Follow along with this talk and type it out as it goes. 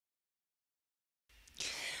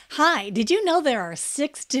Hi, did you know there are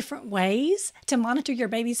 6 different ways to monitor your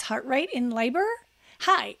baby's heart rate in labor?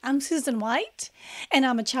 Hi, I'm Susan White, and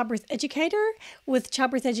I'm a childbirth educator with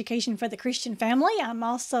Childbirth Education for the Christian Family. I'm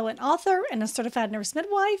also an author and a certified nurse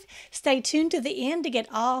midwife. Stay tuned to the end to get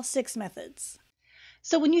all 6 methods.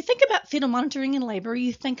 So when you think about fetal monitoring in labor,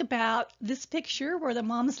 you think about this picture where the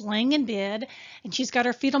mom's laying in bed and she's got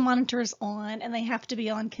her fetal monitors on and they have to be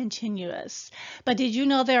on continuous. But did you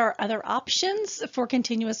know there are other options for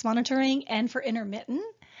continuous monitoring and for intermittent?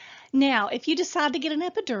 Now, if you decide to get an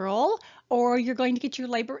epidural, or you're going to get your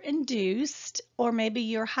labor induced, or maybe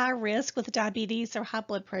you're high risk with diabetes or high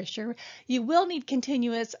blood pressure, you will need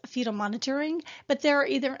continuous fetal monitoring, but there are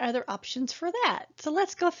either other options for that. So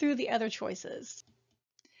let's go through the other choices.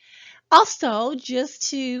 Also, just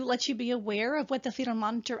to let you be aware of what the fetal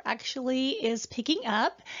monitor actually is picking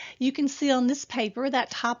up, you can see on this paper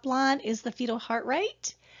that top line is the fetal heart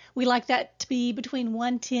rate. We like that to be between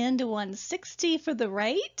 110 to 160 for the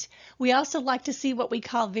rate. We also like to see what we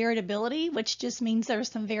call variability, which just means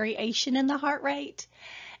there's some variation in the heart rate.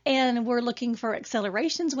 And we're looking for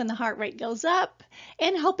accelerations when the heart rate goes up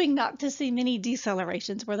and hoping not to see many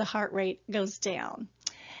decelerations where the heart rate goes down.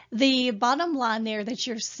 The bottom line there that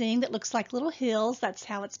you're seeing that looks like little hills, that's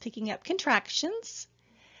how it's picking up contractions.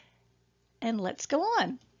 And let's go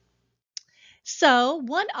on. So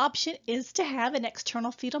one option is to have an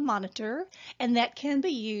external fetal monitor, and that can be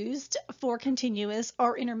used for continuous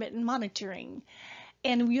or intermittent monitoring.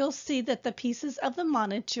 And you'll see that the pieces of the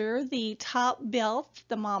monitor, the top belt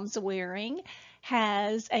the mom's wearing,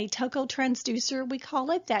 has a toco transducer, we call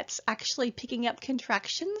it, that's actually picking up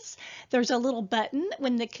contractions. There's a little button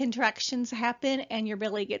when the contractions happen and your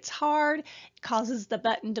belly gets hard, it causes the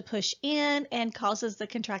button to push in and causes the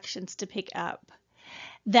contractions to pick up.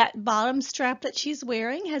 That bottom strap that she's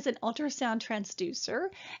wearing has an ultrasound transducer,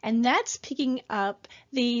 and that's picking up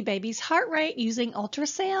the baby's heart rate using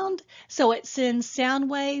ultrasound. So it sends sound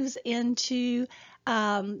waves into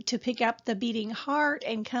to pick up the beating heart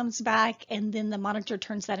and comes back, and then the monitor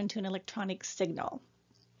turns that into an electronic signal.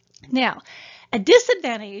 Now, a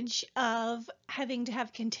disadvantage of having to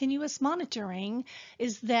have continuous monitoring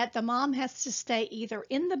is that the mom has to stay either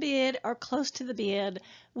in the bed or close to the bed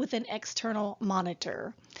with an external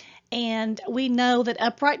monitor. And we know that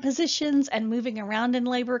upright positions and moving around in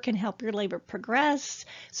labor can help your labor progress.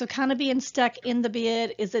 So kind of being stuck in the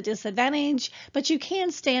bed is a disadvantage, but you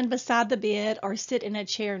can stand beside the bed or sit in a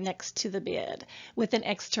chair next to the bed with an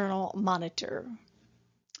external monitor.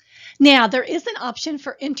 Now, there is an option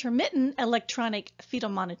for intermittent electronic fetal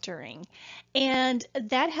monitoring, and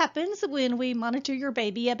that happens when we monitor your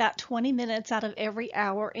baby about 20 minutes out of every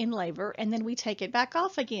hour in labor, and then we take it back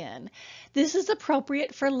off again. This is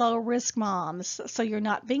appropriate for low-risk moms, so you're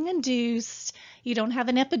not being induced, you don't have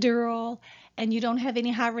an epidural, and you don't have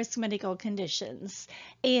any high-risk medical conditions.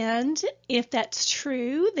 And if that's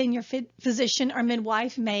true, then your physician or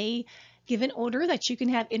midwife may give an order that you can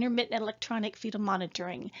have intermittent electronic fetal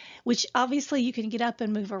monitoring, which obviously you can get up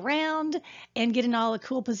and move around and get in all the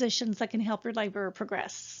cool positions that can help your labor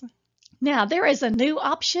progress. Now, there is a new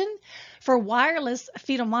option for wireless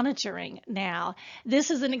fetal monitoring now.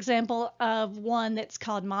 This is an example of one that's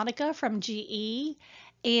called Monica from GE,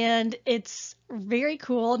 and it's very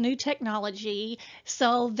cool, new technology,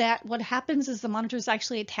 so that what happens is the monitor is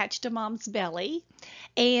actually attached to mom's belly,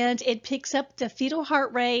 and it picks up the fetal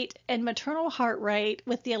heart rate and maternal heart rate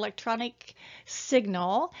with the electronic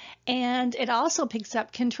signal, and it also picks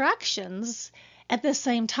up contractions at the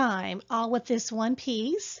same time, all with this one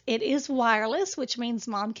piece. It is wireless, which means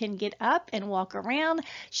mom can get up and walk around.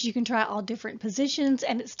 She can try all different positions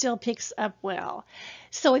and it still picks up well.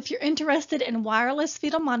 So if you're interested in wireless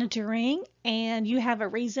fetal monitoring and you have a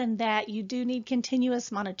reason that you do need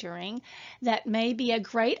continuous monitoring, that may be a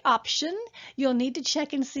great option. You'll need to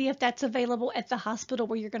check and see if that's available at the hospital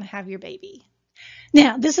where you're going to have your baby.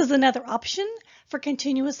 Now, this is another option for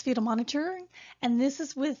continuous fetal monitoring, and this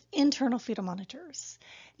is with internal fetal monitors.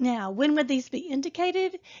 Now, when would these be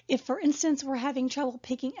indicated? If, for instance, we're having trouble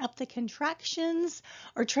picking up the contractions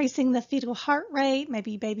or tracing the fetal heart rate,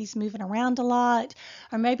 maybe baby's moving around a lot,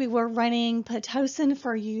 or maybe we're running Pitocin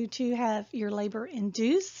for you to have your labor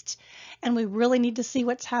induced, and we really need to see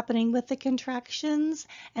what's happening with the contractions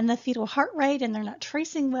and the fetal heart rate, and they're not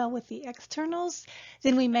tracing well with the externals,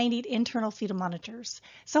 then we may need internal fetal monitors.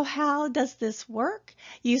 So how does this work?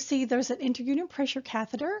 You see there's an intrauterine pressure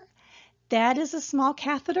catheter. That is a small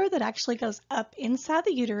catheter that actually goes up inside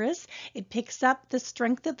the uterus. It picks up the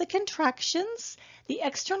strength of the contractions. The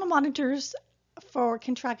external monitors for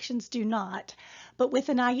contractions do not. But with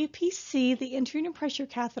an IUPC, the intrauterine pressure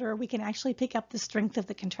catheter, we can actually pick up the strength of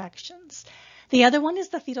the contractions. The other one is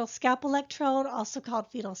the fetal scalp electrode, also called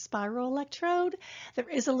fetal spiral electrode. There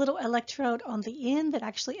is a little electrode on the end that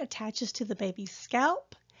actually attaches to the baby's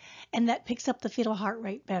scalp, and that picks up the fetal heart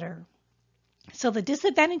rate better. So the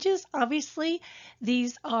disadvantages, obviously,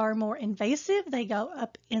 these are more invasive. They go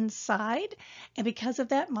up inside, and because of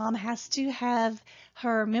that, mom has to have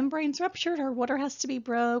her membranes ruptured, her water has to be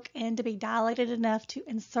broke, and to be dilated enough to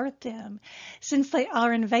insert them. Since they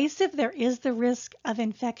are invasive, there is the risk of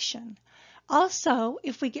infection. Also,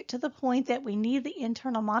 if we get to the point that we need the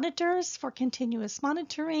internal monitors for continuous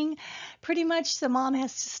monitoring, pretty much the mom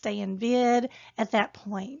has to stay in bed at that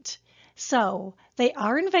point. So they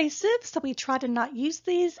are invasive, so we try to not use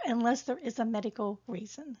these unless there is a medical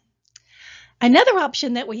reason. Another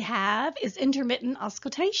option that we have is intermittent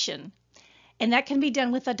auscultation, and that can be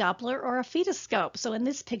done with a Doppler or a Fetoscope. So in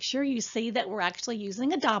this picture, you see that we're actually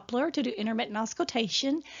using a Doppler to do intermittent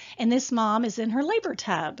auscultation, and this mom is in her labor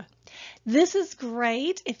tub. This is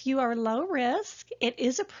great if you are low risk. It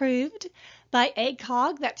is approved by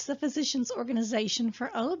ACOG, that's the Physicians Organization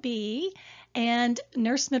for OB, and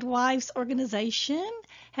Nurse Midwives Organization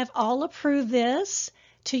have all approved this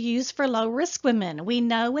to use for low-risk women. We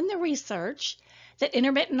know in the research that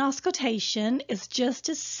intermittent auscultation is just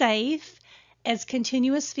as safe as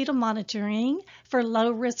continuous fetal monitoring for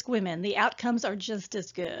low-risk women. The outcomes are just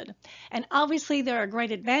as good. And obviously there are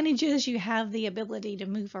great advantages. You have the ability to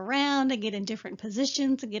move around and get in different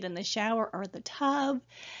positions and get in the shower or the tub.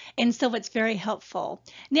 And so it's very helpful.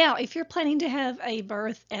 Now, if you're planning to have a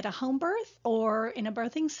birth at a home birth or in a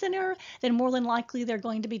birthing center, then more than likely they're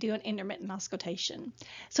going to be doing intermittent auscultation.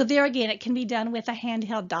 So there again, it can be done with a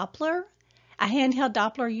handheld Doppler. A handheld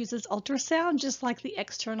Doppler uses ultrasound just like the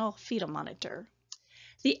external fetal monitor.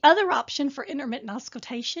 The other option for intermittent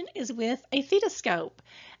auscultation is with a Fetoscope.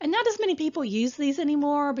 And not as many people use these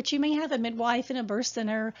anymore, but you may have a midwife in a birth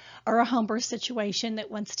center or a home birth situation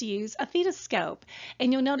that wants to use a Fetoscope.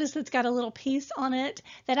 And you'll notice it's got a little piece on it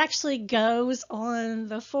that actually goes on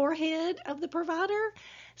the forehead of the provider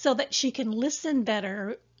so that she can listen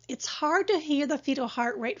better. It's hard to hear the fetal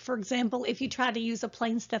heart rate, for example, if you try to use a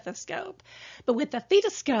plain stethoscope. But with the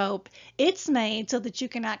Fetoscope, it's made so that you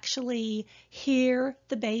can actually hear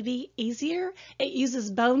the baby easier. It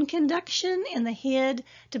uses bone conduction in the head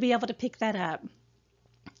to be able to pick that up.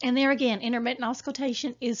 And there again, intermittent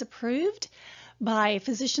auscultation is approved by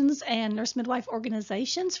physicians and nurse midwife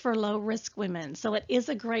organizations for low-risk women. So it is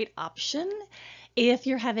a great option. If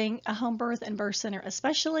you're having a home birth and birth center,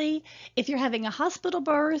 especially if you're having a hospital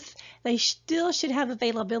birth, they still should have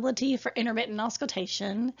availability for intermittent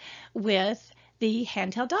auscultation with the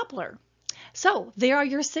handheld Doppler. So there are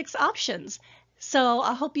your 6 options. So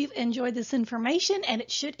I hope you've enjoyed this information, and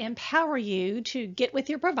it should empower you to get with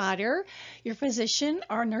your provider, your physician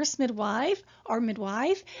or nurse midwife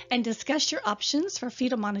and discuss your options for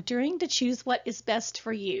fetal monitoring to choose what is best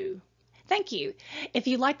for you. Thank you. If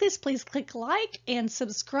you like this, please click like and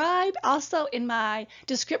subscribe. Also, in my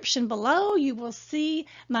description below, you will see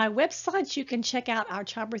my website. You can check out our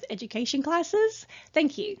childbirth education classes.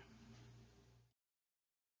 Thank you.